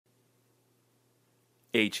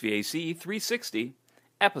HVAC 360,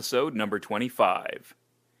 episode number 25,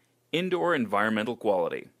 Indoor Environmental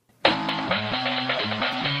Quality.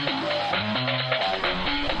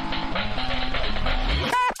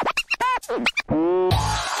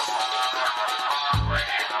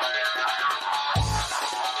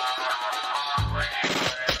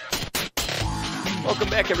 Welcome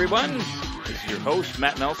back, everyone. This is your host,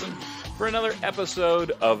 Matt Nelson, for another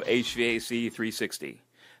episode of HVAC 360.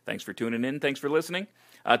 Thanks for tuning in. Thanks for listening.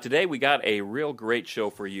 Today, we got a real great show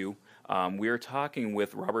for you. We are talking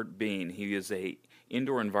with Robert Bean. He is a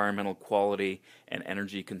indoor environmental quality and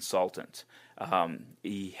energy consultant.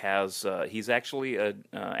 He's actually a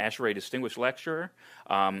ASHRAE distinguished lecturer.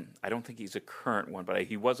 I don't think he's a current one, but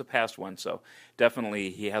he was a past one. So definitely,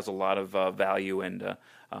 he has a lot of value and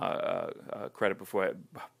credit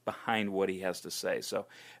behind what he has to say. So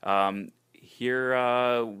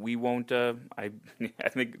here we won't. I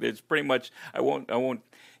think it's pretty much. I won't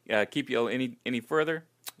keep you any further.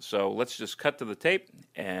 So let's just cut to the tape,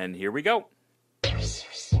 and here we go.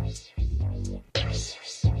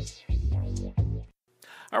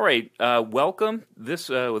 All right, welcome this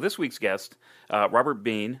week's guest, Robert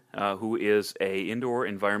Bean, who is a indoor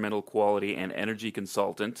environmental quality and energy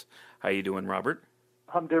consultant. How you doing, Robert?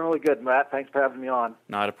 I'm doing really good, Matt. Thanks for having me on.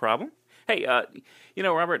 Not a problem. Hey,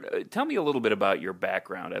 Robert, tell me a little bit about your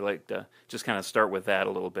background. I'd like to just kind of start with that a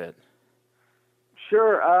little bit.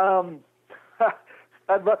 Sure.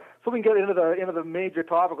 So we can get into the major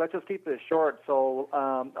topic. Let's just keep this short. So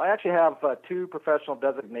I actually have two professional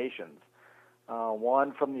designations.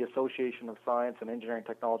 One from the Association of Science and Engineering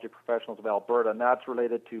Technology Professionals of Alberta, and that's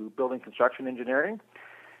related to building construction engineering.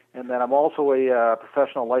 And then I'm also a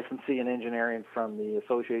professional licensee in engineering from the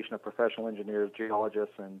Association of Professional Engineers,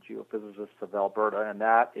 Geologists, and Geophysicists of Alberta, and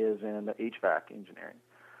that is in HVAC engineering.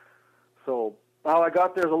 So how I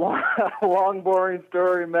got there is a long, boring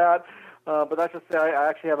story, Matt. But that's just say I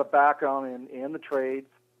actually have a background in the trades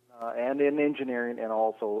and in engineering, and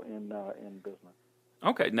also in business.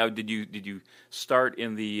 Okay. Now, did you start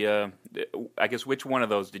in the? I guess which one of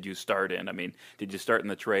those did you start in? I mean, did you start in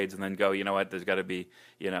the trades and then go? You know what? There's got to be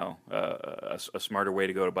a smarter way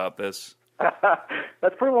to go about this.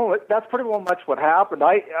 That's pretty well much what happened.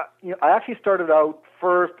 I actually started out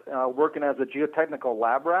first working as a geotechnical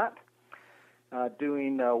lab rat,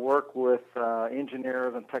 doing work with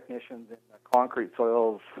engineers and technicians in concrete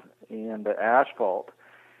soils and asphalt.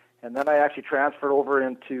 And then I actually transferred over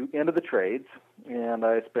into the trades, and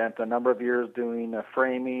I spent a number of years doing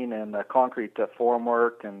framing and concrete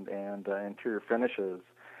formwork and interior finishes.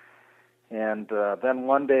 And then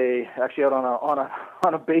one day, actually out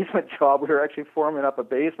on a basement job, we were actually forming up a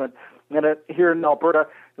basement. And here in Alberta,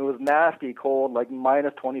 it was nasty cold, like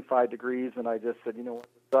minus 25 degrees. And I just said, you know what,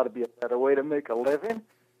 there's got to be a better way to make a living.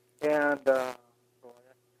 And so I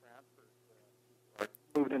actually transferred,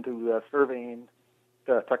 moved into surveying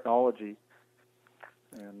technology,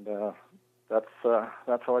 and that's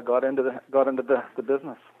how I got into the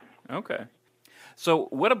business. Okay. So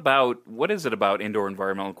what is it about indoor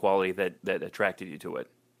environmental quality that attracted you to it?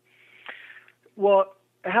 Well,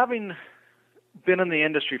 having been in the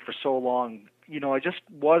industry for so long, I just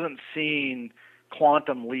wasn't seeing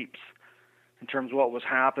quantum leaps in terms of what was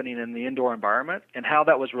happening in the indoor environment and how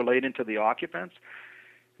that was relating to the occupants.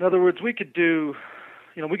 In other words, we could do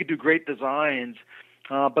great designs,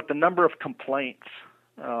 but the number of complaints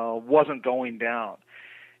wasn't going down.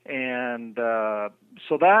 And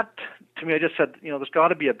so that, to me, I just said, there's got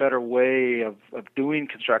to be a better way of doing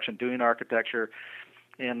construction, doing architecture.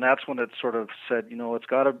 And that's when it sort of said, it's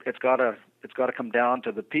got to come down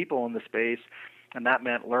to the people in the space. And that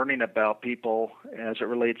meant learning about people as it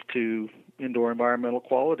relates to indoor environmental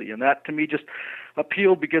quality. And that, to me, just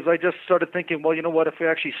appealed because I just started thinking, well, you know what, if we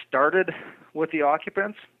actually started with the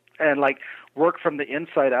occupants and work from the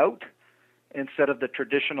inside out instead of the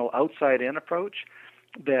traditional outside in approach,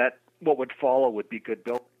 that what would follow would be good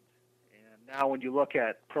building. And now when you look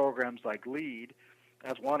at programs like LEED,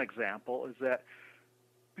 as one example, is that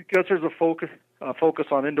because there's a focus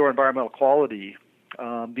on indoor environmental quality,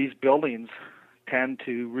 these buildings tend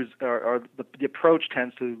to, the approach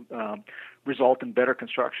tends to result in better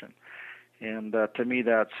construction. And to me,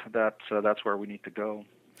 that's where we need to go.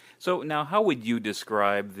 So now, how would you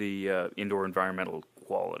describe the indoor environmental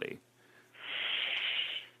quality?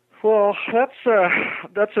 Well, that's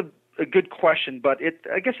a good question, but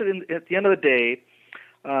I guess at the end of the day,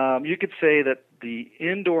 you could say that the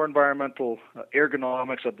indoor environmental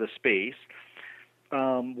ergonomics of the space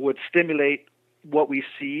would stimulate what we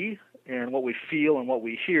see and what we feel and what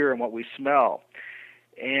we hear and what we smell.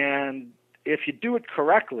 And if you do it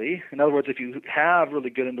correctly, in other words, if you have really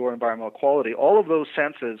good indoor environmental quality, all of those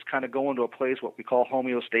senses kind of go into a place what we call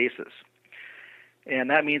homeostasis. And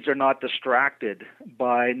that means they're not distracted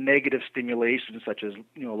by negative stimulations such as,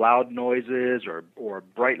 loud noises or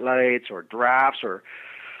bright lights or drafts or,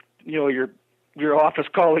 your office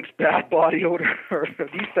colleague's bad body odor or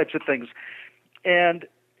these types of things. And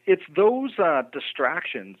it's those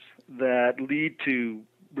distractions that lead to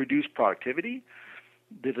reduced productivity.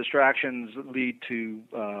 The distractions lead to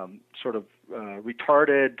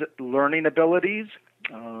retarded learning abilities,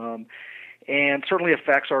 and certainly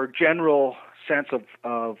affects our general sense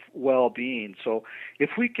of well-being. So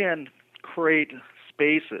if we can create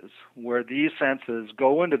spaces where these senses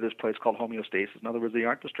go into this place called homeostasis, in other words, they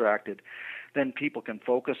aren't distracted, then people can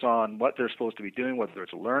focus on what they're supposed to be doing, whether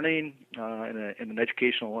it's learning in an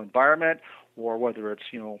educational environment, or whether it's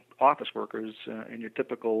office workers in your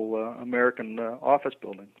typical American office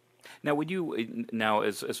building. Now,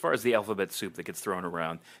 as far as the alphabet soup that gets thrown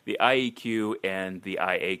around, the IEQ and the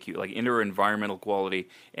IAQ, like indoor environmental quality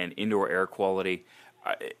and indoor air quality,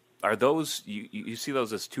 are those you see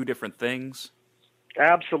those as two different things?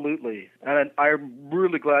 Absolutely, and I'm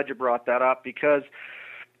really glad you brought that up because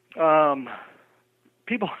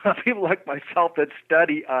people like myself that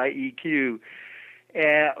study IEQ,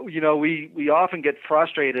 and we often get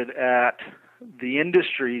frustrated at the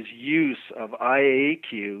industry's use of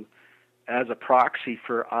IAQ as a proxy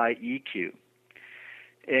for IEQ,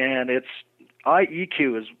 and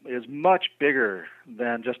IEQ is much bigger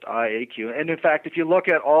than just IAQ. And in fact, if you look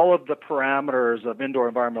at all of the parameters of indoor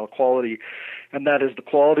environmental quality, and that is the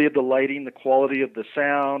quality of the lighting, the quality of the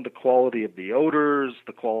sound, the quality of the odors,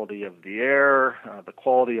 the quality of the air, the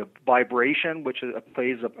quality of vibration, which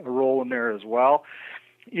plays a role in there as well.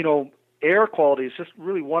 Air quality is just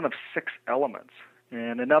really one of 6 elements.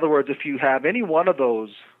 And in other words, if you have any one of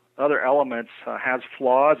those other elements has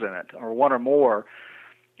flaws in it, or one or more,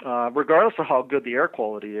 regardless of how good the air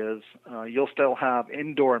quality is, you'll still have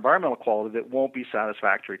indoor environmental quality that won't be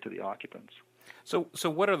satisfactory to the occupants. So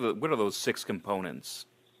what are those 6 components?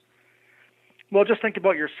 Well, just think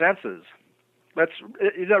about your senses. That's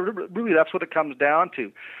what it comes down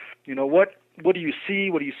to. What do you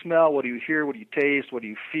see? What do you smell? What do you hear? What do you taste? What do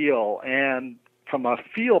you feel? And from a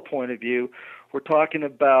feel point of view, we're talking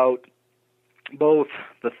about both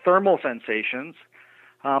the thermal sensations,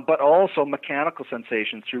 but also mechanical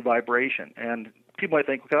sensations through vibration. And people might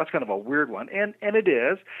think, okay, that's kind of a weird one, and it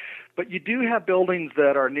is. But you do have buildings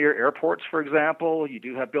that are near airports, for example. You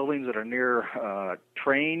do have buildings that are near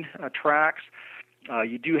train tracks.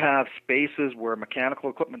 You do have spaces where mechanical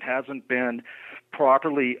equipment hasn't been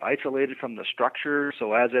properly isolated from the structure,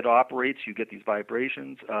 so as it operates, you get these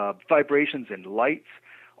vibrations. Vibrations in lights.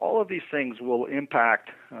 All of these things will impact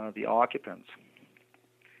the occupants.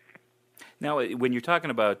 Now, when you're talking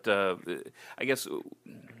about, I guess,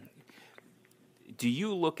 do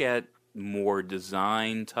you look at more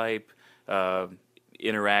design type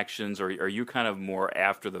interactions, or are you kind of more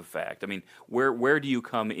after the fact? I mean, where do you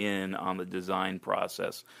come in on the design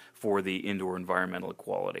process for the indoor environmental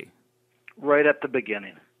quality? Right at the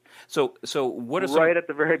beginning. So what are right at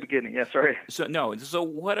the very beginning? Yeah, sorry. So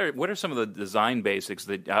what are some of the design basics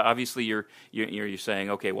that obviously you're saying,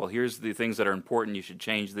 okay, well, here's the things that are important. You should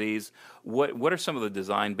change these. What are some of the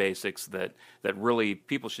design basics that really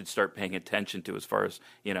people should start paying attention to as far as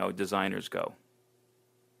designers go?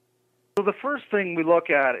 So the first thing we look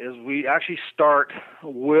at is we actually start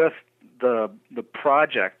with the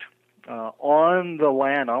project on the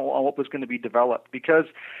land, on what was going to be developed, because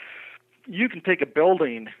you can take a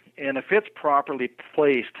building, and if it's properly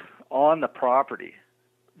placed on the property,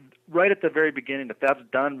 right at the very beginning, if that's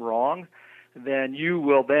done wrong, then you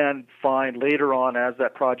will then find later on as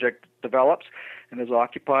that project develops and is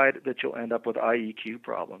occupied that you'll end up with IEQ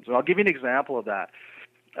problems. And I'll give you an example of that.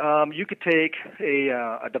 You could take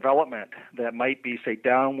a development that might be, say,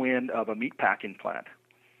 downwind of a meatpacking plant.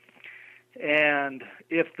 And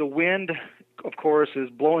if the wind, of course,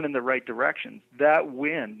 is blowing in the right direction, that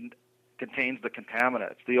wind contains the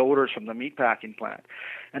contaminants, the odors from the meatpacking plant.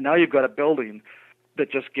 And now you've got a building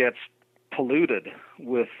that just gets polluted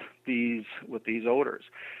with these odors.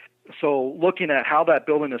 So looking at how that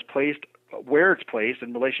building is placed, where it's placed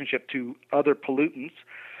in relationship to other pollutants,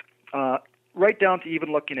 right down to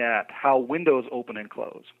even looking at how windows open and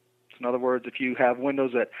close. So in other words, if you have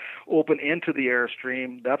windows that open into the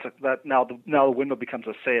airstream, now the window becomes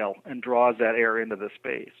a sail and draws that air into the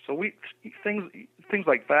space. So things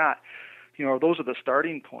like that, those are the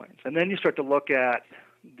starting points. And then you start to look at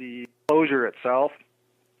the enclosure itself,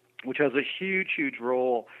 which has a huge, huge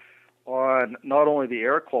role on not only the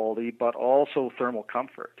air quality but also thermal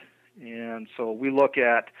comfort. And so we look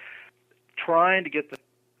at trying to get the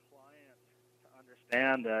client to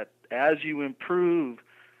understand that as you improve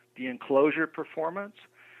the enclosure performance,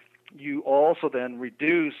 you also then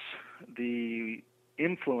reduce the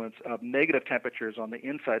influence of negative temperatures on the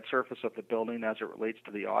inside surface of the building as it relates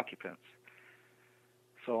to the occupants.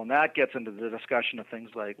 So, and that gets into the discussion of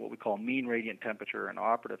things like what we call mean radiant temperature and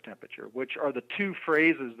operative temperature, which are the two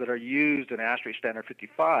phrases that are used in ASHRAE Standard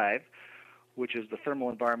 55, which is the thermal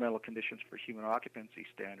environmental conditions for human occupancy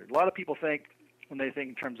standard. A lot of people think, when they think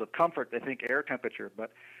in terms of comfort, they think air temperature,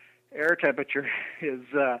 but air temperature is,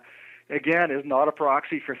 again, is not a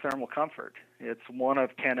proxy for thermal comfort. It's one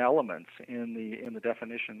of 10 elements in the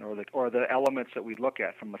definition, or the elements that we look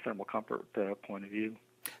at from a thermal comfort point of view.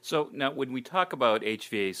 So now, when we talk about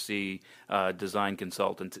HVAC design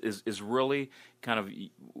consultants, is really kind of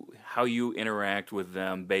how you interact with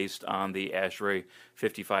them based on the ASHRAE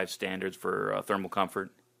 55 standards for thermal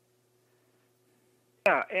comfort?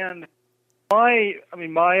 Yeah, and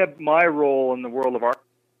my role in the world of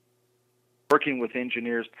working with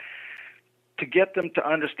engineers to get them to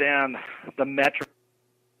understand the metric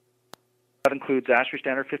that includes ASHRAE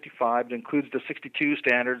Standard 55, it includes the 62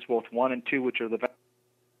 standards, both 1 and 2, which are the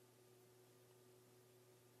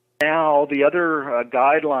now, the other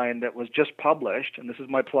guideline that was just published, and this is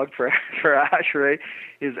my plug for ASHRAE,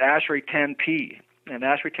 is ASHRAE 10P. And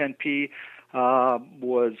ASHRAE 10P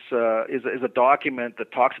is a document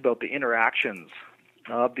that talks about the interactions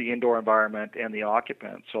of the indoor environment and the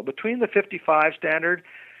occupant. So between the 55 standard,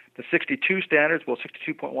 the 62 standards, well,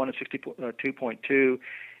 62.1 and 62.2,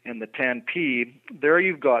 and the 10P, there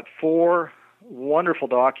you've got 4 wonderful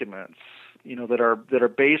documents, that are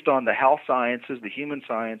based on the health sciences, the human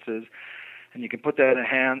sciences, and you can put that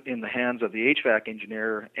in the hands of the HVAC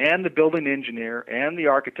engineer and the building engineer and the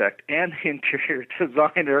architect and the interior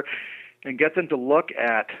designer, and get them to look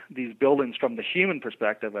at these buildings from the human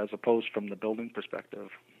perspective as opposed from the building perspective.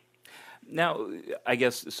 Now, I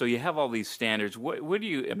guess, so you have all these standards.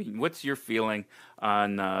 What's your feeling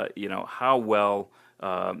on how well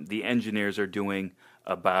the engineers are doing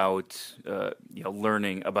about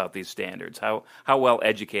learning about these standards? How well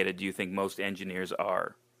educated do you think most engineers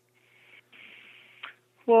are?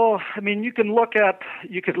 Well, you could look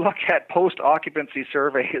at post occupancy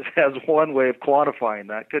surveys as one way of quantifying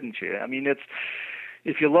that, couldn't you?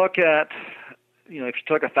 If you look at if you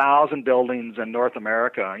took 1,000 buildings in North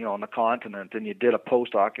America, on the continent, and you did a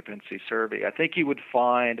post occupancy survey, I think you would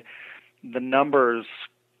find the numbers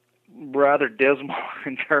rather dismal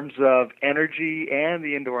in terms of energy and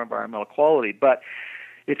the indoor environmental quality. But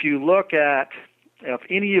if you look at if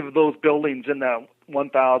any of those buildings in that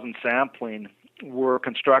 1,000 sampling were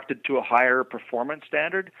constructed to a higher performance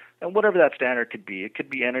standard, and whatever that standard could be, it could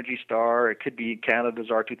be Energy Star, it could be Canada's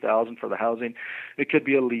R2000 for the housing, it could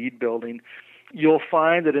be a LEED building, you'll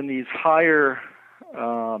find that in these higher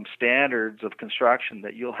standards of construction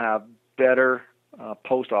that you'll have better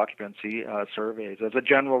post-occupancy surveys as a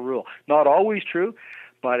general rule. Not always true,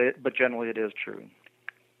 but generally it is true.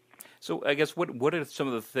 So I guess what are some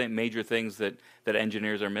of the major things that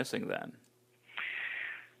engineers are missing then?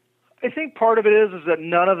 I think part of it is that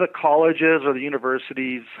none of the colleges or the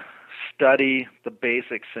universities study the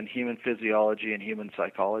basics in human physiology and human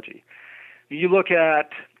psychology. You look at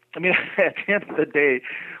at the end of the day,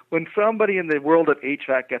 when somebody in the world of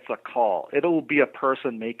HVAC gets a call, it'll be a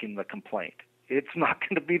person making the complaint. It's not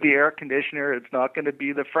going to be the air conditioner. It's not going to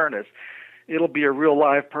be the furnace. It'll be a real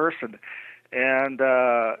live person. And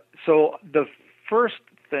so the first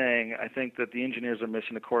thing I think that the engineers are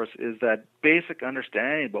missing, of course, is that basic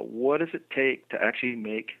understanding about what does it take to actually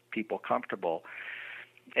make people comfortable.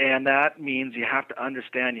 And that means you have to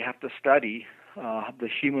understand, you have to study the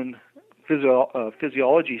human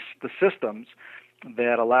physiology, the systems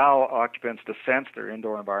that allow occupants to sense their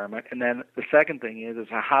indoor environment. And then the second thing is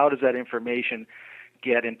how does that information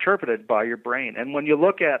get interpreted by your brain? And when you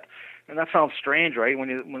look at, and that sounds strange, right?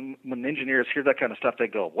 When engineers hear that kind of stuff, they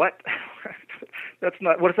go, "What? That's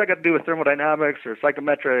not. What does that got to do with thermodynamics or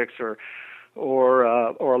psychometrics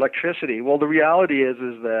or electricity?" Well, the reality is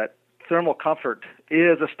that thermal comfort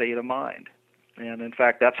is a state of mind. And in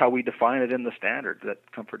fact, that's how we define it in the standard,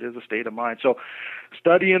 that comfort is a state of mind. So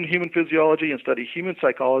studying human physiology and study human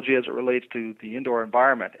psychology as it relates to the indoor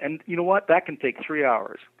environment. And you know what? That can take 3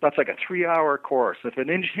 hours. That's like a 3-hour course. If an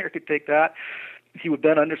engineer could take that, he would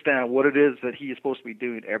then understand what it is that he is supposed to be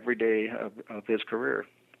doing every day of his career.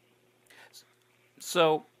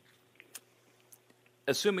 So,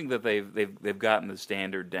 assuming that they've gotten the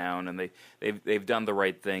standard down and they've done the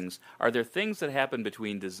right things, are there things that happen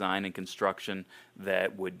between design and construction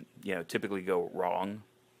that would typically go wrong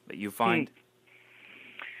that you find?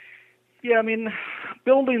 Yeah, I mean,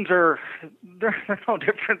 buildings they're no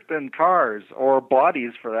different than cars or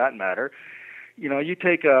bodies for that matter. You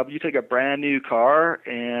take a brand new car,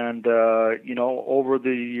 and over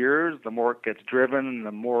the years, the more it gets driven and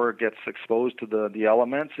the more it gets exposed to the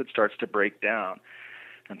elements, it starts to break down,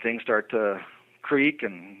 and things start to creak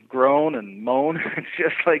and groan and moan. It's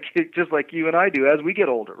just like you and I do as we get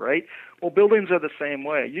older, right? Well, buildings are the same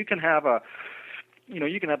way. You can have a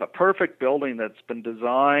perfect building that's been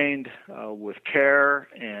designed with care,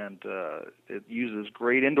 and it uses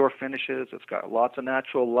great indoor finishes. It's got lots of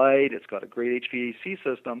natural light. It's got a great HVAC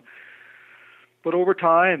system. But over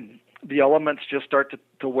time, the elements just start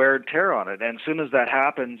to wear and tear on it. And as soon as that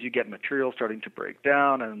happens, you get material starting to break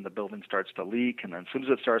down, and the building starts to leak. And then as soon as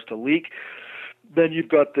it starts to leak, then you've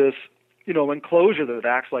got this enclosure that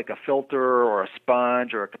acts like a filter or a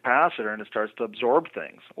sponge or a capacitor, and it starts to absorb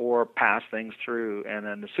things or pass things through. And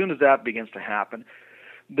then as soon as that begins to happen,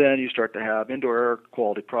 then you start to have indoor air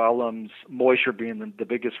quality problems, moisture being the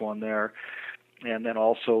biggest one there, and then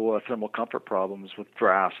also thermal comfort problems with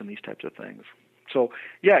drafts and these types of things. So,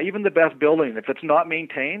 yeah, even the best building, if it's not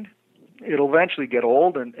maintained, it'll eventually get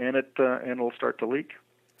old and it'll start to leak.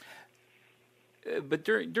 But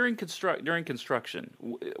during construction,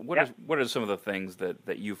 what are some of the things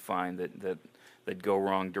that you find that go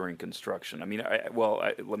wrong during construction? I mean,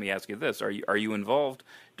 let me ask you this: Are you involved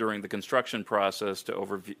during the construction process to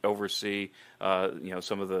oversee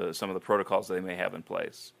some of the protocols that they may have in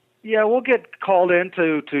place? Yeah, we'll get called in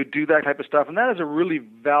to do that type of stuff, and that is a really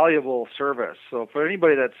valuable service. So for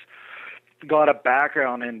anybody that's got a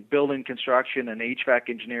background in building construction and HVAC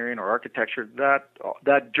engineering or architecture,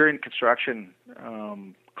 that during construction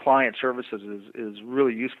client services is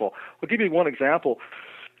really useful. I'll give you one example.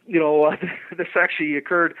 This actually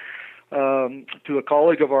occurred to a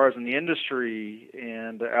colleague of ours in the industry,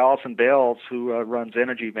 and Allison Bales, who runs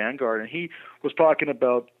Energy Vanguard, and he was talking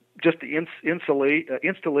about just the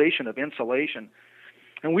installation of insulation.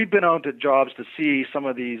 And we've been out to jobs to see some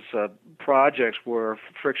of these projects where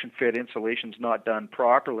friction fit insulation is not done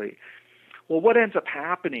properly. Well, what ends up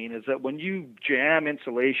happening is that when you jam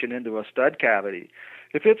insulation into a stud cavity,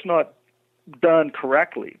 if it's not done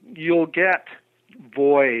correctly, you'll get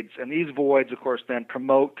voids. And these voids, of course, then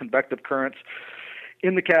promote convective currents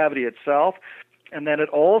in the cavity itself. And then it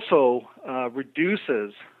also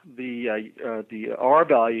reduces the R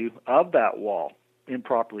value of that wall,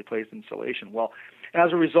 improperly placed insulation. Well,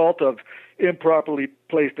 as a result of improperly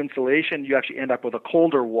placed insulation, you actually end up with a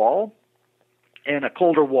colder wall. And a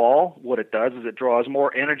colder wall, what it does is it draws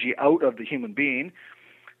more energy out of the human being.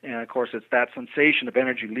 And, of course, it's that sensation of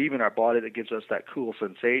energy leaving our body that gives us that cool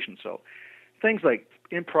sensation. So things like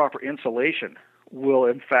improper insulation will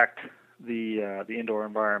infect the indoor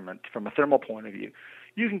environment from a thermal point of view.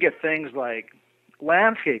 You can get things like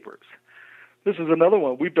landscapers. This is another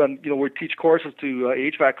one. We've done, we teach courses to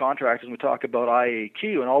HVAC contractors, and we talk about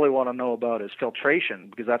IAQ, and all they want to know about is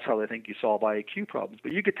filtration, because that's how they think you solve IAQ problems.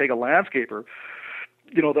 But you could take a landscaper,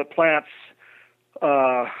 that plants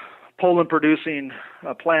pollen-producing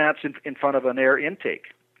plants in front of an air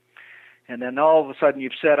intake. And then all of a sudden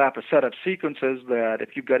you've set up a set of sequences that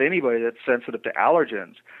if you've got anybody that's sensitive to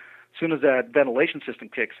allergens, as soon as that ventilation system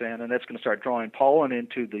kicks in and it's going to start drawing pollen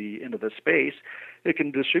into the space, it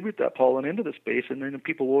can distribute that pollen into the space, and then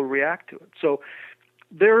people will react to it. So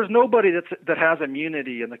there is nobody that has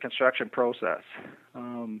immunity in the construction process.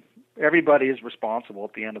 Everybody is responsible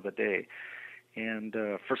at the end of the day. And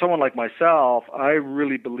for someone like myself, I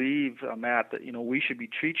really believe, Matt, that we should be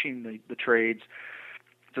teaching the trades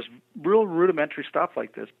just real rudimentary stuff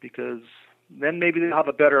like this, because then maybe they'll have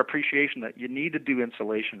a better appreciation that you need to do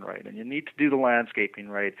insulation right, and you need to do the landscaping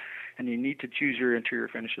right, and you need to choose your interior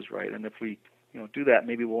finishes right. And if we do that,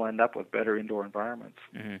 maybe we'll end up with better indoor environments.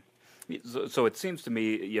 Mm-hmm. So it seems to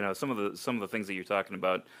me, some of the things that you're talking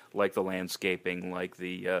about, like the landscaping, like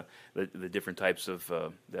the different types of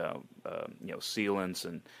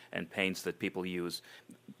sealants and paints that people use,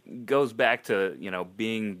 goes back to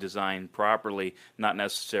being designed properly. Not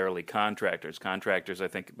necessarily contractors. Contractors, I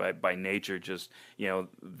think, by nature, just they'll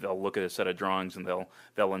look at a set of drawings and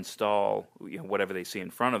they'll install whatever they see in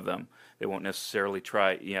front of them. They won't necessarily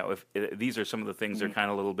try. If these are some of the things they're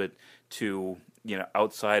kind of a little bit too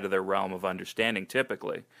outside of their realm of understanding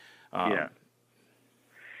typically. Yeah,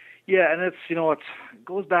 and it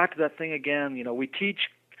goes back to that thing again. We teach.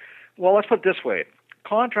 Well, let's put it this way: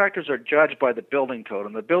 contractors are judged by the building code,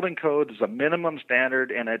 and the building code is a minimum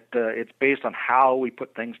standard, and it's based on how we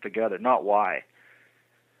put things together, not why.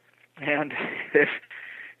 And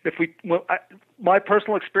my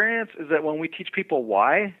personal experience is that when we teach people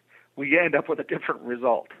why, we end up with a different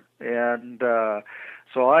result. And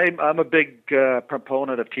So I'm a big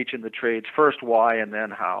proponent of teaching the trades first why and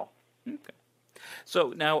then how. Okay.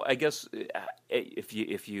 So now, I guess if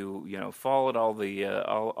you followed all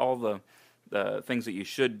the things that you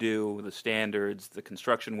should do, the standards, the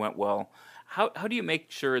construction went well. How do you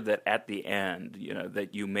make sure that at the end,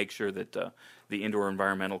 that you make sure that the indoor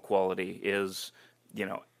environmental quality is,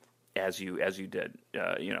 as you did,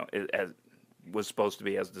 as was supposed to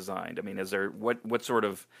be as designed? I mean, is there what sort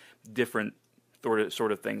of different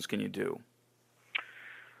sort of things can you do?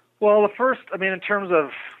 Well, the first, in terms of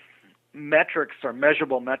metrics or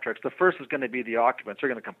measurable metrics, the first is going to be the occupants. They're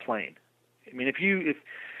going to complain. I mean,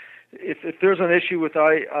 if there's an issue with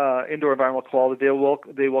indoor environmental quality,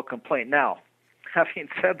 they will complain. Now, having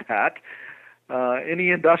said that, any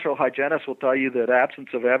industrial hygienist will tell you that absence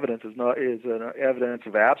of evidence is an evidence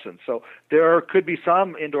of absence. So there could be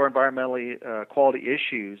some indoor environmentally quality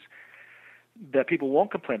issues that people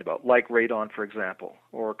won't complain about, like radon, for example,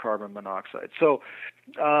 or carbon monoxide. So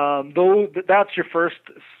that's your first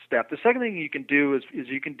step. The second thing you can do is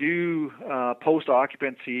you can do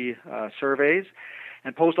post-occupancy surveys,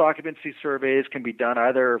 and post-occupancy surveys can be done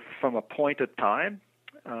either from a point of time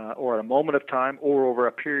or at a moment of time or over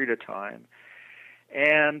a period of time.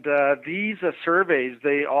 And these surveys,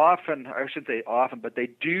 they often, I shouldn't say often, but they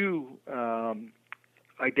do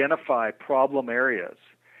identify problem areas.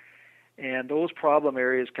 And those problem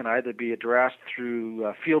areas can either be addressed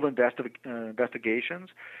through field investigations,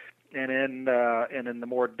 and in the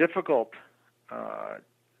more difficult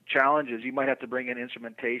challenges, you might have to bring in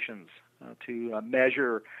instrumentations to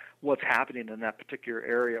measure what's happening in that particular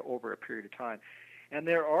area over a period of time. And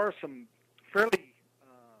there are some fairly,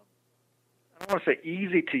 I don't want to say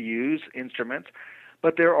easy to use instruments,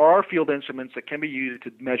 but there are field instruments that can be used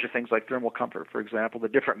to measure things like thermal comfort, for example, the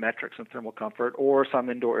different metrics in thermal comfort, or some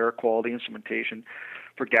indoor air quality instrumentation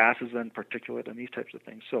for gases and particulate and these types of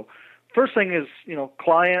things. So first thing is,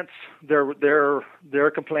 clients,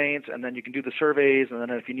 their complaints, and then you can do the surveys, and then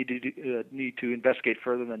if you need to investigate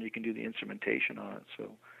further, then you can do the instrumentation on it.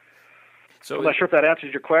 So I'm not sure if that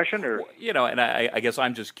answers your question, or and I guess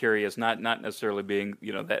I'm just curious, not necessarily being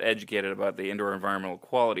that educated about the indoor environmental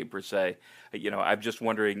quality per se. I'm just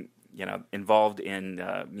wondering, involved in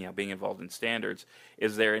being involved in standards.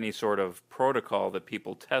 Is there any sort of protocol that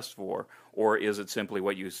people test for, or is it simply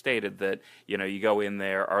what you stated that you go in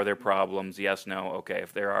there? Are there problems? Yes, no. Okay,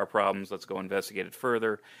 if there are problems, let's go investigate it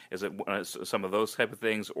further. Is it some of those type of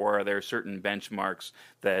things, or are there certain benchmarks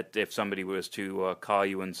that if somebody was to call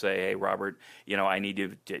you and say, "Hey, Robert, I need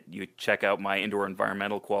you check out my indoor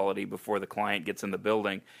environmental quality before the client gets in the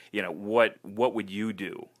building," what would you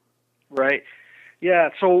do? Right. Yeah.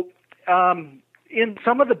 So in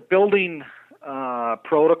some of the building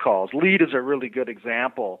protocols, LEED is a really good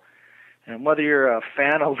example. And whether you're a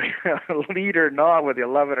fan of LEED or not, whether you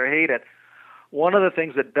love it or hate it, one of the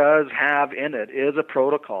things it does have in it is a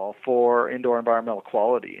protocol for indoor environmental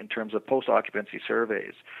quality in terms of post-occupancy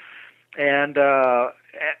surveys. And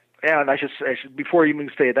I should before you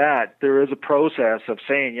even say that, there is a process of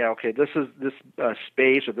saying, this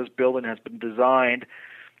space or this building has been designed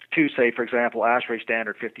to, say, for example, ASHRAE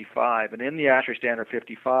standard 55. And in the ASHRAE standard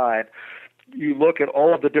 55, you look at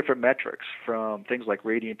all of the different metrics, from things like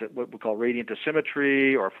what we call radiant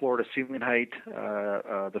asymmetry or floor to ceiling height,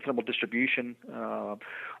 the thermal distribution.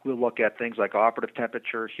 We'll look at things like operative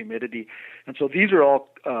temperature, humidity. And so these are all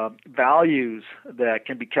values that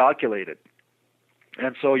can be calculated.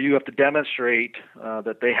 And so you have to demonstrate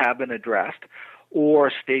that they have been addressed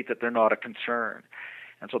or state that they're not a concern.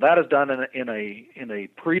 And so that is done in a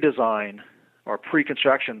pre-design or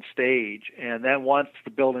pre-construction stage, and then once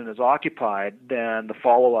the building is occupied, then the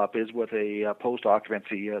follow-up is with a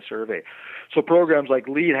post-occupancy survey. So programs like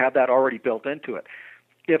LEED have that already built into it.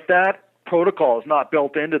 If that protocol is not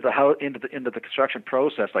built into the construction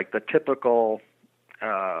process, like the typical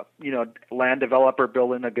land developer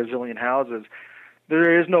building a gazillion houses,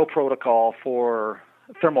 there is no protocol for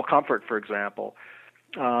thermal comfort, for example.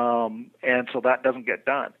 And so that doesn't get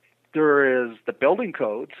done. There is the building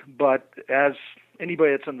codes, but as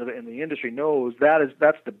anybody that's in the industry knows,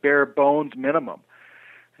 that's the bare bones minimum.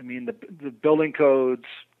 I mean, the building codes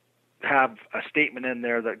have a statement in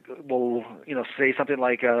there that will say something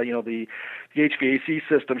like the HVAC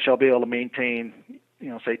system shall be able to maintain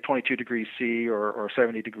say 22 degrees C or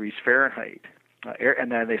 70 degrees Fahrenheit,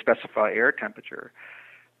 and then they specify air temperature.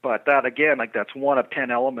 But that, again, that's one of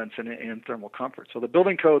 10 elements in thermal comfort. So the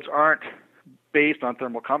building codes aren't based on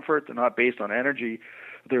thermal comfort. They're not based on energy.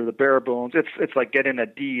 They're the bare bones. It's like getting a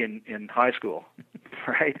D in high school,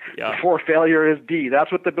 right? Yeah. Before failure is D.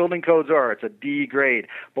 That's what the building codes are. It's a D grade.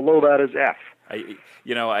 Below that is F.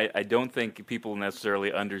 I don't think people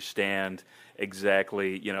necessarily understand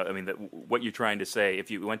exactly, I mean, what you're trying to say.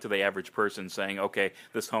 If you went to the average person saying, okay,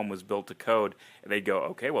 this home was built to code, they'd go,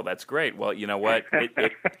 okay, well, that's great. Well, you know what?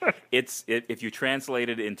 If you translate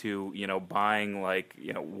it into, buying like,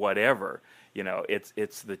 whatever,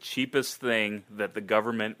 it's the cheapest thing that the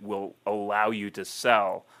government will allow you to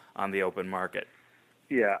sell on the open market.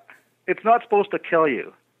 Yeah. It's not supposed to kill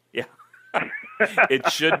you. Yeah.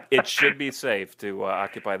 It should be safe to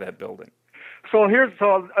occupy that building. So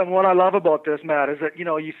what I love about this, Matt, is that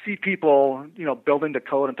you see people building to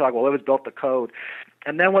code and talk, well, it was built to code,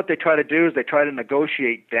 and then what they try to do is they try to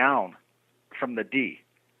negotiate down from the D,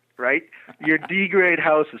 right? Your D grade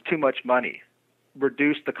house is too much money.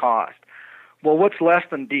 Reduce the cost. Well, what's less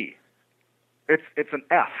than D? It's an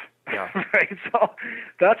F. Yeah. Right. So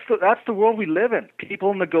that's the world we live in.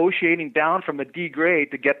 People negotiating down from a D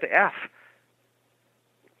grade to get the F.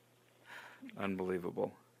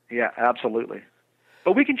 Unbelievable. Yeah, absolutely.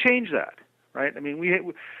 But we can change that, right? I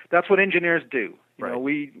mean, that's what engineers do. Right.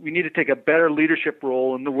 We need to take a better leadership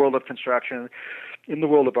role in the world of construction, in the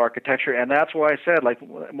world of architecture, and that's why I said, like,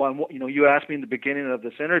 you asked me in the beginning of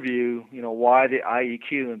this interview, why the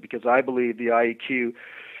IEQ, and because I believe the IEQ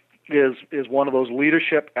is one of those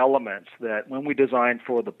leadership elements that when we design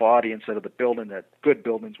for the body instead of the building, that good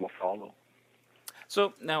buildings will follow.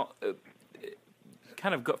 So now,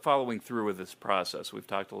 kind of following through with this process, we've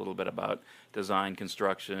talked a little bit about design,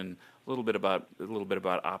 construction, a little bit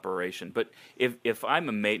about operation. But if I'm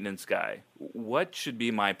a maintenance guy, what should be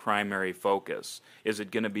my primary focus? Is it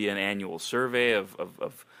going to be an annual survey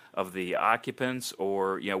of the occupants,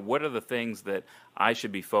 or what are the things that I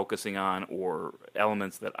should be focusing on, or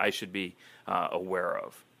elements that I should be aware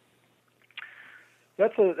of?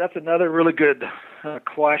 That's another really good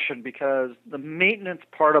question, because the maintenance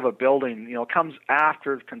part of a building, comes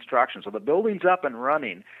after construction. So the building's up and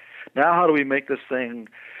running. Now, how do we make this thing,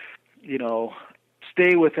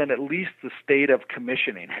 stay within at least the state of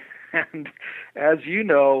commissioning? And as you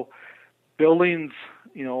know, buildings,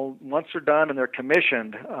 once they're done and they're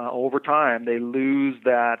commissioned, over time they lose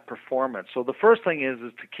that performance. So the first thing is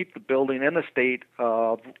to keep the building in a state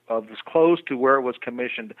of as close to where it was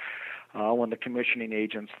commissioned when the commissioning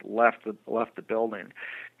agents left the building.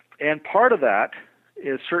 And part of that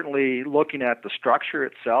is certainly looking at the structure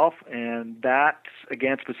itself, and that,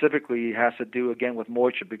 again, specifically has to do, again, with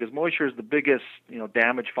moisture, because moisture is the biggest,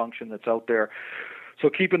 damage function that's out there. So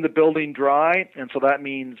keeping the building dry, and so that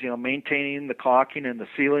means, maintaining the caulking and the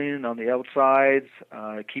sealing on the outsides,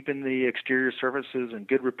 keeping the exterior surfaces in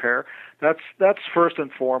good repair. That's first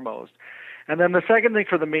and foremost. And then the second thing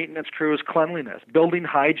for the maintenance crew is cleanliness, building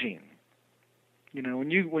hygiene.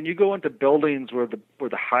 When you go into buildings where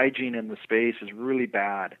the hygiene in the space is really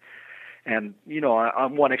bad, and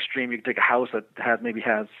on one extreme you can take a house that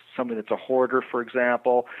has somebody that's a hoarder, for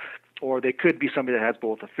example, or they could be somebody that has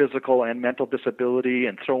both a physical and mental disability,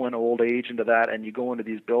 and throw in old age into that, and you go into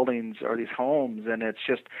these buildings or these homes, and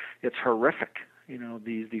it's horrific.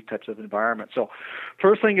 These types of environments. So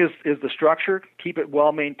first thing is the structure, keep it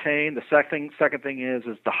well maintained. The second thing is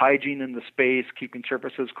the hygiene in the space, keeping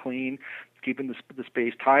surfaces clean, keeping the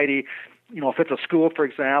space tidy. If it's a school, for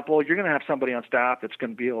example, you're going to have somebody on staff that's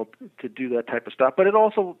going to be able to do that type of stuff. But it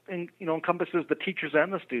also encompasses the teachers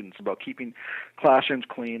and the students about keeping classrooms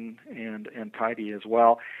clean and tidy as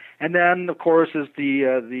well. And then, of course, is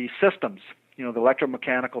the systems, the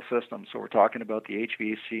electromechanical systems. So we're talking about the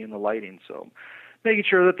HVAC and the lighting. So making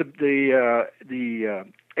sure that the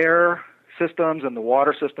air systems and the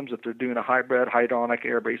water systems, if they're doing a hybrid, hydronic,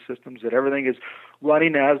 air-based systems, that everything is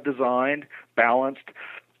running as designed, balanced,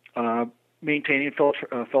 maintaining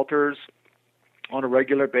filters on a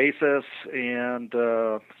regular basis, and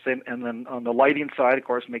then on the lighting side, of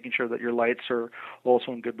course, making sure that your lights are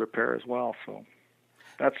also in good repair as well. So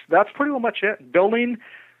that's pretty much it. Building,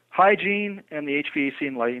 hygiene, and the HVAC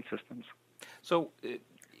and lighting systems. So,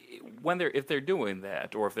 if they're doing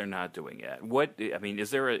that, or if they're not doing it,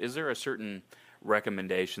 is there a certain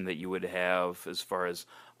recommendation that you would have as far as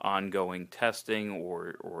ongoing testing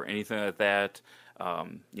or anything like that?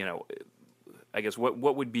 I guess what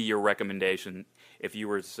would be your recommendation if you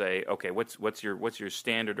were to say, okay, what's your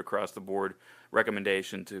standard across the board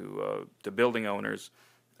recommendation to building owners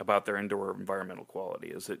about their indoor environmental quality?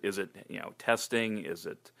 Is it testing? Is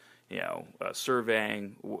it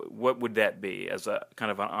surveying? What would that be as a kind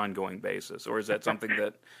of an ongoing basis, or is that something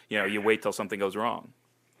that you wait till something goes wrong?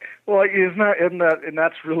 Well, and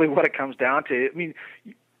that's really what it comes down to. I mean,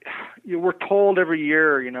 we're told every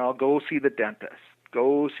year, go see the dentist,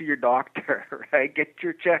 go see your doctor, right? Get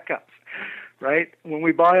your checkups. right? When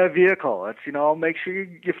we buy a vehicle, it's, make sure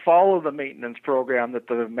you follow the maintenance program that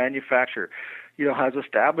the manufacturer, has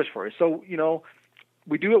established for you. So,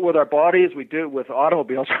 we do it with our bodies, we do it with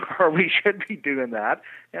automobiles, or we should be doing that.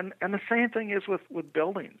 And the same thing is with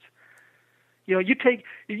buildings. You take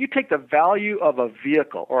the value of a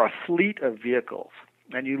vehicle or a fleet of vehicles,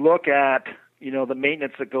 and you look at, the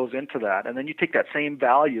maintenance that goes into that, and then you take that same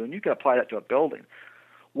value and you can apply that to a building.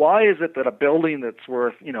 Why is it that a building that's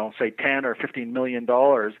worth, say $10 or $15 million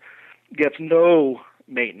gets no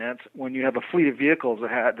maintenance when you have a fleet of vehicles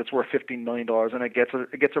that's worth $15 million and it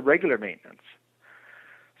gets a regular maintenance?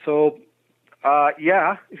 So,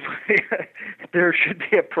 there should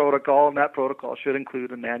be a protocol, and that protocol should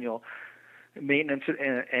include an annual maintenance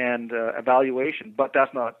and evaluation. But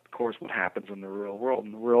that's not, of course, what happens in the real world.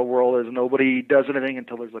 In the real world is nobody does anything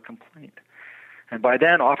until there's a complaint. And by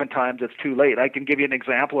then, oftentimes, it's too late. I can give you an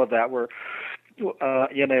example of that where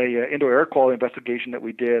in a indoor air quality investigation that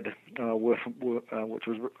we did which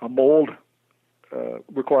was a mold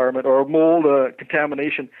requirement or mold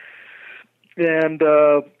contamination. And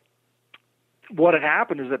what had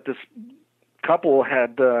happened is that this couple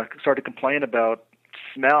had started to complain about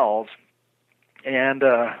smells. And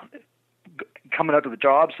coming out to the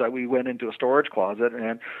job site, we went into a storage closet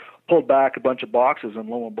and pulled back a bunch of boxes, and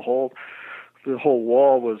lo and behold, the whole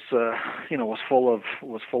wall was full of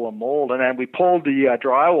mold. And then we pulled the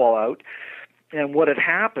drywall out, and what had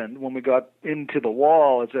happened when we got into the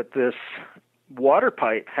wall is that this water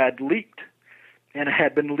pipe had leaked, and it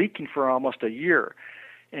had been leaking for almost a year.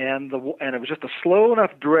 And it was just a slow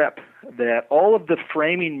enough drip that all of the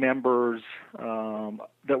framing members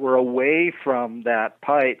that were away from that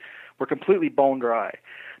pipe were completely bone dry.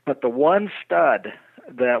 But the one stud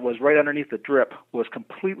that was right underneath the drip was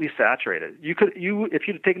completely saturated. If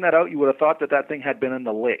you'd have taken that out, you would have thought that thing had been in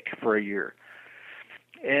the lake for a year.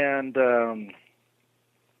 And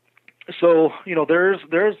so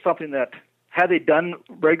there's something that, had they done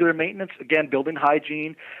regular maintenance, again, building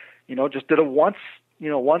hygiene, just did it once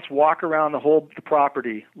walk around the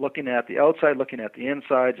property, looking at the outside, looking at the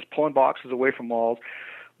inside, just pulling boxes away from walls,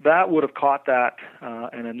 that would have caught that,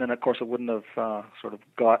 and then of course it wouldn't have sort of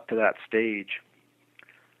got to that stage.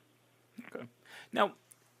 Okay. Now,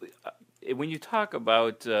 when you talk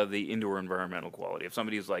about the indoor environmental quality, if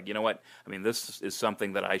somebody's like, this is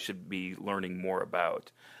something that I should be learning more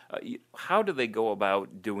about, how do they go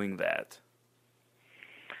about doing that?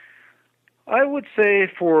 I would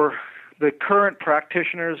say for the current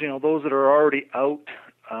practitioners, those that are already out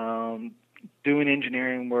doing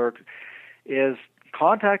engineering work, is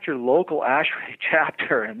contact your local ASHRAE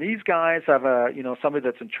chapter. And these guys have somebody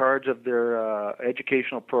that's in charge of their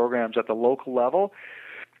educational programs at the local level.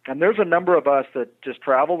 And there's a number of us that just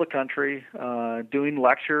travel the country doing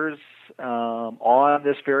lectures on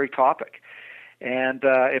this very topic. And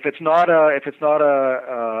if it's not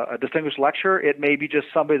a distinguished lecturer, it may be just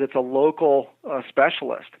somebody that's a local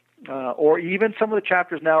specialist. Or even some of the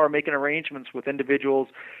chapters now are making arrangements with individuals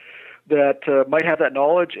that might have that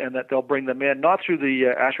knowledge, and that they'll bring them in, not through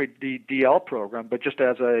the ASHRAE DL program, but just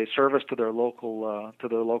as a service to their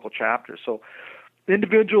local chapters. So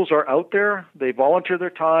individuals are out there; they volunteer their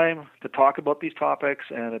time to talk about these topics,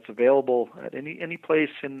 and it's available at any place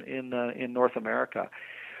in North America.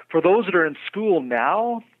 For those that are in school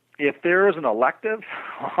now, if there is an elective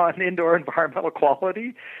on indoor environmental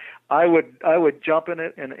quality, I would jump in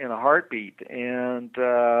it in a heartbeat, and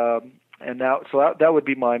that would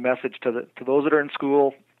be my message to those that are in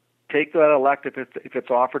school. Take that elective if it's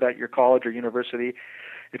offered at your college or university.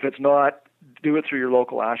 If it's not, do it through your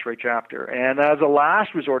local ASHRAE chapter. And as a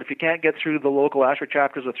last resort, if you can't get through the local ASHRAE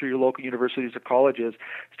chapters or through your local universities or colleges,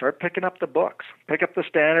 start picking up the books. Pick up the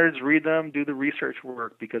standards, read them, do the research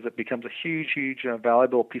work, because it becomes a huge,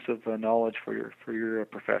 valuable piece of knowledge for your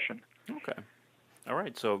profession. Okay. All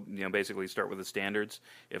right. So basically, start with the standards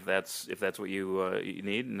if that's what you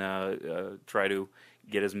need, and try to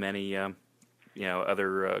get as many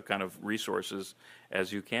other kind of resources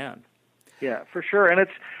as you can. Yeah, for sure. And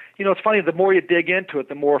it's funny, the more you dig into it,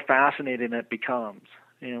 the more fascinating it becomes.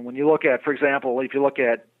 And when you look at, for example, if you look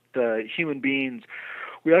at human beings,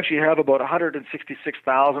 we actually have about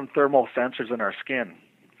 166,000 thermal sensors in our skin.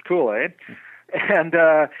 Cool, eh? And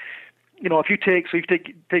if you take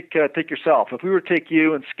yourself. If we were to take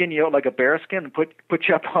you and skin you out like a bear skin and put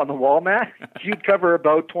you up on the wall mat, you'd cover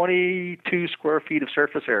about 22 square feet of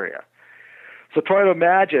surface area. So try to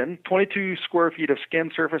imagine 22 square feet of skin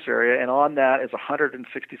surface area, and on that is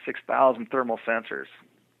 166,000 thermal sensors.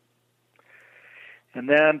 And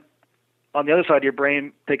then on the other side of your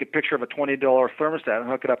brain, take a picture of a $20 thermostat and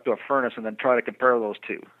hook it up to a furnace, and then try to compare those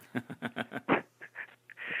two.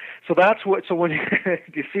 So that's what. So when do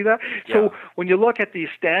you see that? Yeah. So when you look at these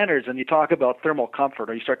standards and you talk about thermal comfort,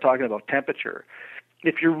 or you start talking about temperature,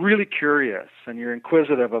 if you're really curious and you're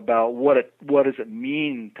inquisitive about what does it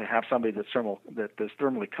mean to have somebody that's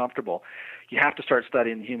thermally comfortable, you have to start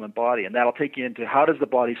studying the human body, and that'll take you into how does the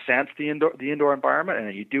body sense the indoor environment,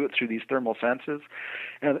 and you do it through these thermal sensors,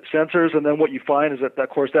 and then what you find is that of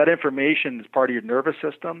course that information is part of your nervous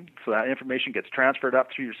system, so that information gets transferred up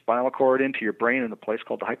through your spinal cord into your brain in a place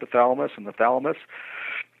called the hypothalamus and the thalamus,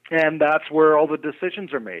 and that's where all the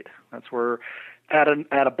decisions are made. That's where at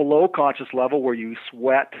a below conscious level where you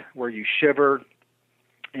sweat, where you shiver,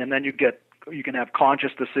 and then you can have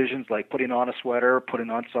conscious decisions like putting on a sweater, putting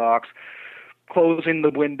on socks, closing the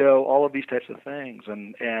window, all of these types of things.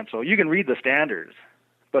 And so you can read the standards,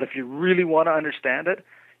 but if you really want to understand it,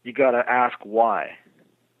 you got to ask why.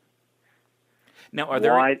 Now, are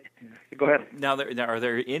there Go ahead. Now, are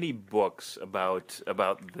there any books about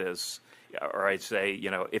this? Or I'd say,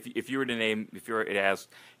 if you were to ask,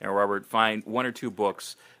 Robert, find one or two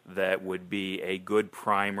books that would be a good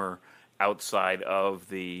primer outside of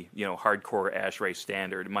the, hardcore ASHRAE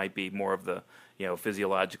standard. It might be more of the,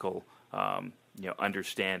 physiological,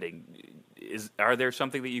 understanding. Is there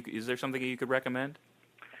something that you could recommend?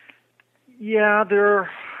 Yeah, there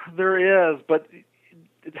is, but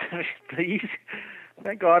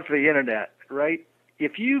thank God for the internet, right?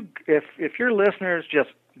 If your listeners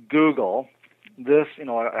just Google this,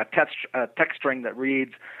 a text string that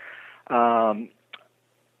reads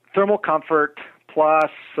thermal comfort plus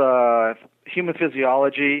human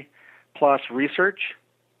physiology plus research,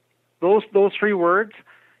 those three words,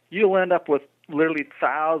 you'll end up with literally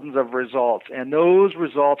thousands of results, and those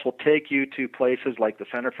results will take you to places like the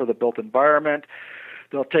Center for the Built Environment.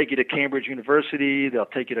 They'll take you to Cambridge University. They'll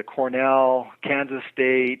take you to Cornell, Kansas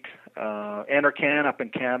State, Enercan up in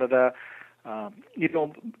Canada.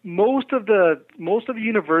 Most of the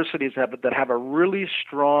universities that have a really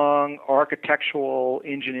strong architectural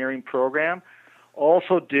engineering program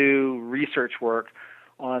also do research work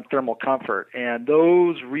on thermal comfort, and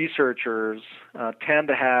those researchers tend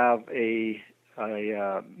to have a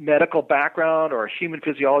medical background or a human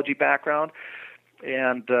physiology background,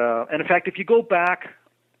 and in fact, if you go back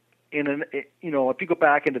into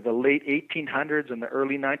the late 1800s and the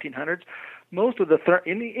early 1900s, most of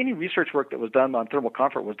any research work that was done on thermal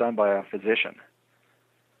comfort was done by a physician,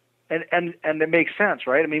 and it makes sense,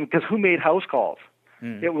 right? I mean, because who made house calls?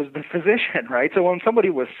 It was the physician, right? So when somebody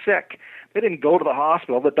was sick, they didn't go to the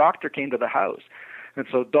hospital; the doctor came to the house, and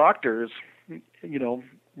so doctors,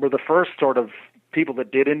 were the first sort of people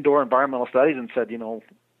that did indoor environmental studies and said,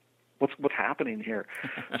 what's happening here?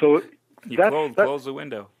 So close the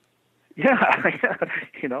window. Yeah,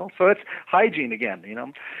 so it's hygiene again,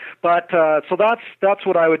 But so that's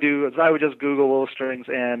what I would do is I would just Google those strings,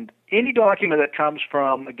 and any document that comes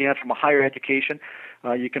from a higher education,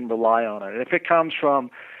 you can rely on it. And if it comes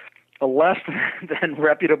from a less than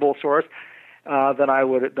reputable source, then I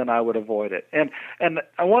would avoid it. And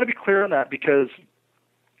I want to be clear on that because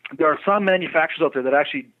there are some manufacturers out there that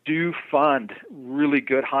actually do fund really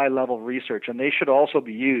good high-level research, and they should also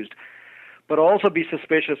be used. But also be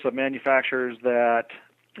suspicious of manufacturers that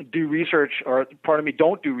do research,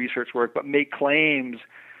 don't do research work, but make claims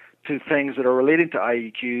to things that are related to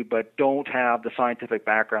IEQ, but don't have the scientific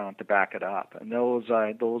background to back it up. And those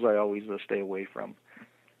I always stay away from.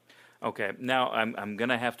 Okay, now I'm going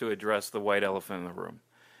to have to address the white elephant in the room.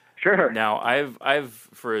 Sure. Now I've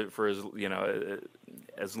for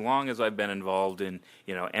as long as I've been involved in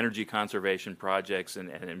energy conservation projects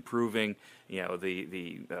and improving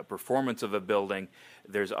the performance of a building,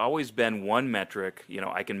 there's always been one metric.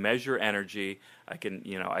 I can measure energy. I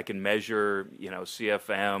can measure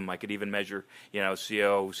CFM. I could even measure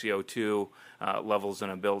CO2 levels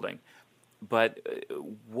in a building. But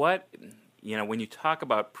when you talk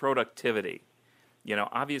about productivity,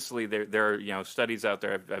 obviously there are studies out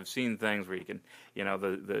there. I've seen things where you can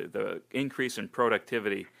the increase in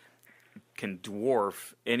productivity can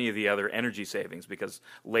dwarf any of the other energy savings because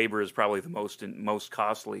labor is probably the most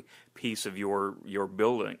costly piece of your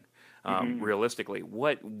building. Realistically,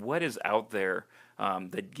 what is out there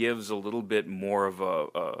that gives a little bit more of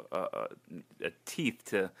a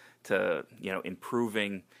teeth to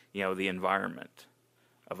improving the environment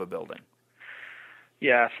of a building?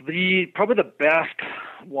 Yes, probably the best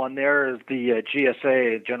one there is the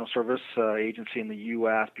GSA, General Service Agency in the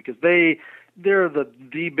U.S., because they're the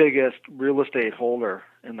biggest real estate holder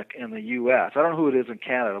in the U.S. I don't know who it is in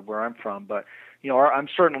Canada, where I'm from, but I'm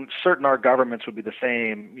certain our governments would be the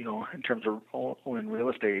same, in terms of owning real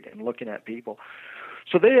estate and looking at people.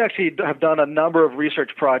 So they actually have done a number of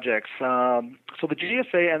research projects. So the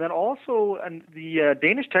GSA, and then also the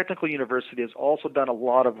Danish Technical University has also done a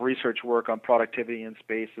lot of research work on productivity in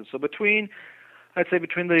spaces. So between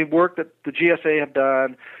the work that the GSA have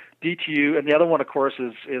done, DTU, and the other one, of course,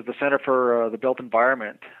 is the Center for the Built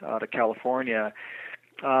Environment out of California.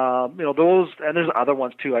 Those, and there's other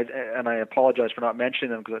ones too. I apologize for not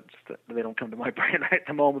mentioning them because they don't come to my brain right at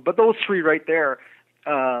the moment. But those three right there.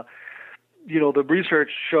 The research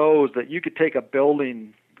shows that you could take a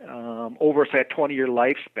building over, say, a 20-year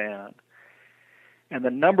lifespan, and the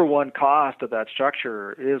number one cost of that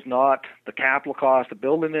structure is not the capital cost of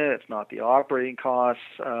building it, it's not the operating costs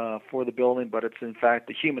for the building, but it's in fact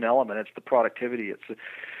the human element, it's the productivity, it's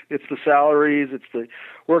the salaries, it's the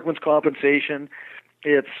workman's compensation,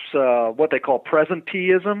 it's what they call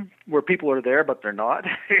presenteeism, where people are there but they're not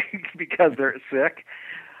because they're sick.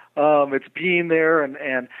 It's being there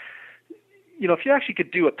and if you actually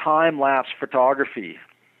could do a time-lapse photography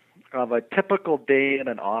of a typical day in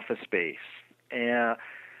an office space and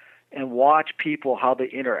watch people, how they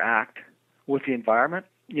interact with the environment,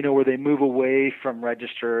 where they move away from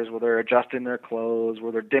registers, where they're adjusting their clothes,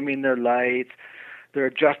 where they're dimming their lights, they're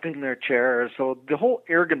adjusting their chairs. So the whole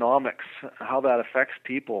ergonomics, how that affects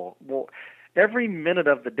people, well, every minute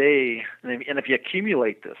of the day, and if you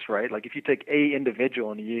accumulate this, right, like if you take a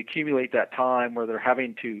individual and you accumulate that time where they're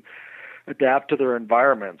having to adapt to their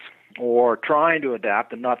environments or trying to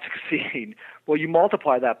adapt and not succeeding, well, you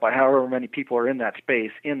multiply that by however many people are in that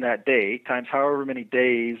space in that day, times however many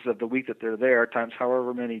days of the week that they're there, times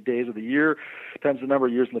however many days of the year, times the number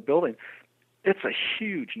of years in the building. It's a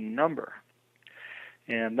huge number.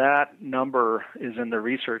 And that number is in the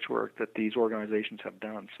research work that these organizations have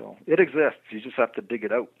done. So it exists. You just have to dig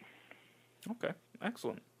it out. Okay,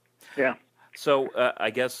 excellent. Yeah. So I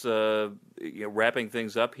guess wrapping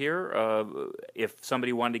things up here, if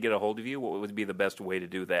somebody wanted to get a hold of you, what would be the best way to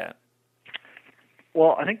do that?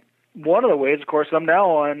 Well, I think one of the ways, of course, I'm now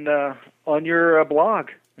on your blog,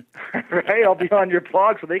 right? I'll be on your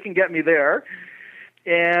blog, so they can get me there.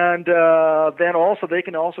 And then also they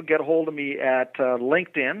can also get a hold of me at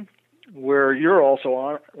LinkedIn, where you're also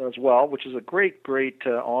on as well, which is a great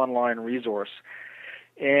online resource.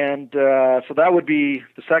 And so that would be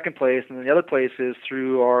the second place, and then the other place is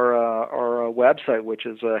through our website, which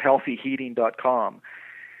is healthyheating.com.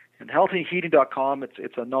 And healthyheating.com,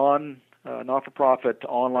 it's a not-for-profit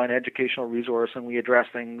online educational resource, and we address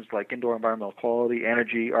things like indoor environmental quality,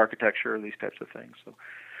 energy, architecture, these types of things.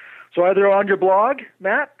 So either on your blog,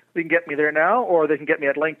 Matt, they can get me there now, or they can get me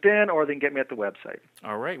at LinkedIn, or they can get me at the website.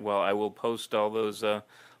 All right. Well, I will post all those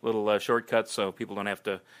little shortcuts so people don't have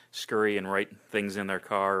to scurry and write things in their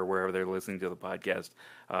car or wherever they're listening to the podcast.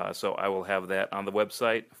 So I will have that on the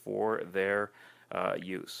website for their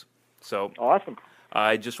use. So awesome.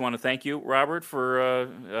 I just want to thank you, Robert,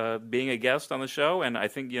 for being a guest on the show. And I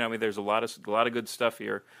think there's a lot of good stuff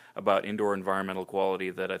here about indoor environmental quality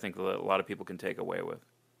that I think a lot of people can take away with.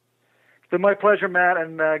 It's been my pleasure, Matt,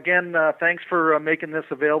 and again, thanks for making this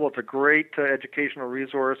available. It's a great educational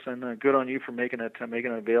resource, and good on you for making it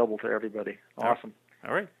available to everybody. Awesome.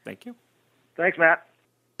 All right. Thank you. Thanks, Matt.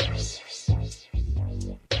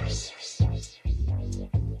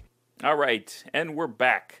 All right, and we're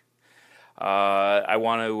back. I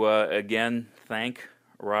want to again thank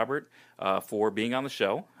Robert for being on the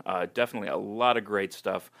show. Definitely a lot of great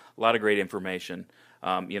stuff, a lot of great information.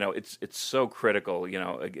 It's so critical.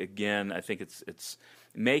 Again, I think it's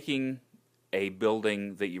making a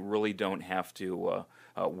building that you really don't have to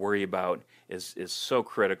worry about is so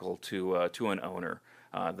critical to an owner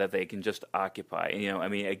that they can just occupy.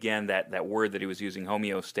 Again, that word that he was using,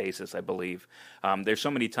 homeostasis, I believe. There's so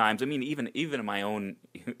many times. Even in my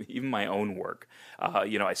own work,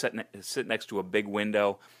 I sit next to a big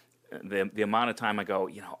window. The amount of time I go,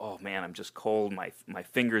 oh man, I'm just cold. My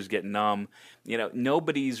fingers get numb.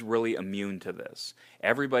 Nobody's really immune to this.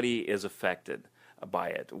 Everybody is affected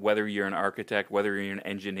by it. Whether you're an architect, whether you're an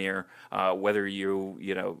engineer, whether you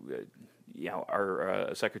are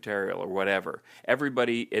a secretarial or whatever.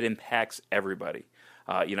 It impacts everybody.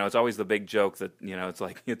 It's always the big joke that it's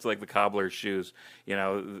like the cobbler's shoes.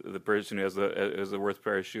 The person who has the worst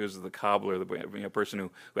pair of shoes is the cobbler. The person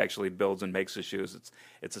who actually builds and makes the shoes.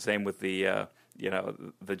 It's the same with the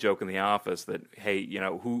the joke in the office that, hey,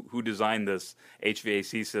 who designed this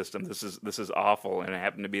HVAC system? This is awful, and it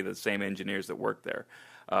happened to be the same engineers that worked there.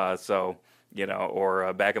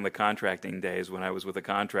 Or back in the contracting days when I was with a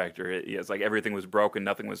contractor, it's like everything was broken,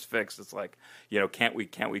 nothing was fixed. It's like, can't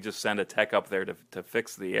we just send a tech up there to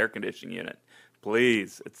fix the air conditioning unit?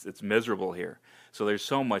 Please, it's miserable here. So there's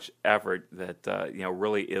so much effort that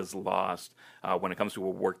really is lost when it comes to a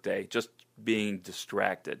workday. Just being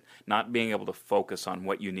distracted, not being able to focus on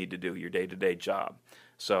what you need to do, your day-to-day job.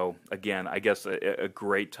 So again, I guess a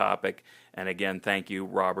great topic. And again, thank you,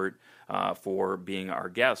 Robert, for being our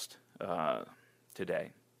guest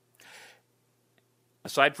today.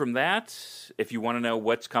 Aside from that, if you want to know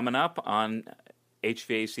what's coming up on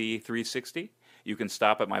HVAC 360, you can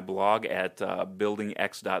stop at my blog at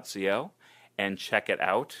buildingx.co and check it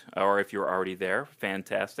out. Or if you're already there,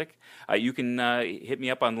 fantastic. You can hit me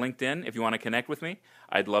up on LinkedIn if you want to connect with me.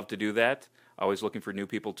 I'd love to do that. Always looking for new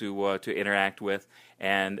people to interact with.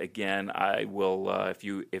 And again, I will if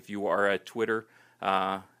you are a Twitter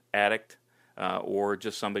addict or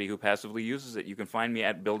just somebody who passively uses it, you can find me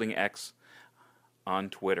at buildingx on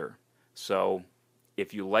Twitter. So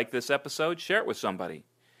if you like this episode, share it with somebody.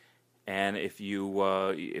 And if you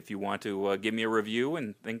want to give me a review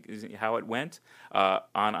and think how it went on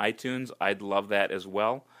iTunes, I'd love that as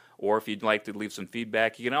well. Or if you'd like to leave some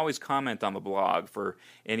feedback, you can always comment on the blog for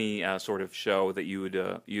any sort of show that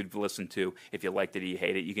you'd listen to. If you liked it or you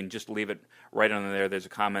hate it, you can just leave it right on there. There's a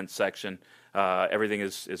comment section. Everything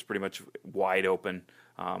is pretty much wide open.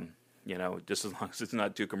 Just as long as it's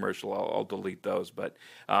not too commercial, I'll delete those. But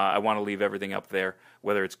I want to leave everything up there,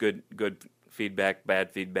 whether it's good feedback,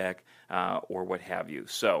 bad feedback, or what have you.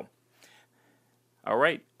 So, all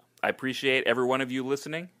right. I appreciate every one of you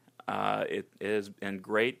listening. It has been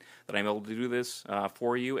great that I'm able to do this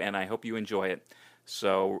for you, and I hope you enjoy it.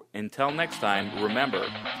 So until next time, remember,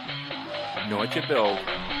 know what you build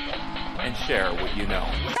and share what you know.